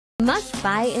Must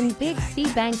buy in Big C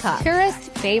Bangkok. Tourist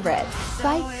favorite.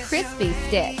 Bite crispy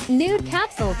stick. Nude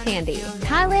capsule candy.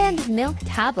 Thailand milk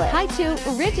tablet. Haichu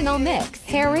original mix.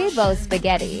 Haribo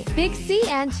spaghetti. Big C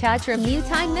and Chatra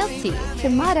Mutai milk tea.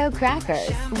 Tomato crackers.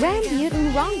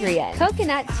 Rambutan Rongrian.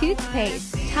 Coconut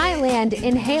toothpaste. Thailand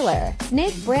inhaler.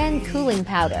 Snake brand cooling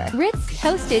powder. Ritz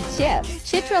toasted chips.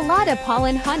 Chitralada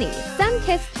pollen honey.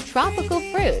 Sun-kissed tropical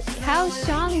fruit.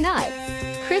 Kaohsiung nuts.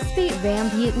 Crispy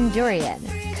rambutan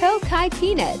durian. Kokai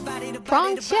peanuts,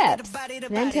 prawn chips,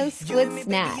 Mentos squid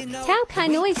snack, Tao Kai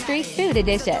Noi street food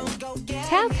edition,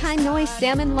 Tao Kai Noi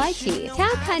salmon lychee,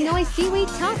 Tao Kai Noi seaweed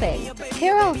topping,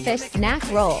 Hero fish snack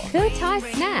roll,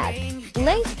 Kutai snack,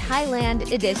 Late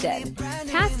Thailand edition,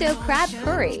 Tasto crab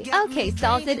curry, OK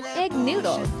salted egg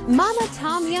noodles, Mama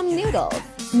tom yum noodles,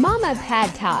 Mama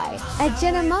Pad Thai,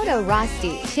 Ajinomoto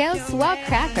Rosti, Chow Swa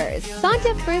crackers,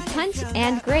 Fanta fruit punch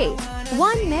and grape.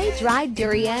 1 May dried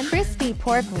durian, crispy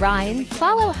pork rind.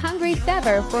 Follow Hungry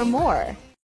Fever for more.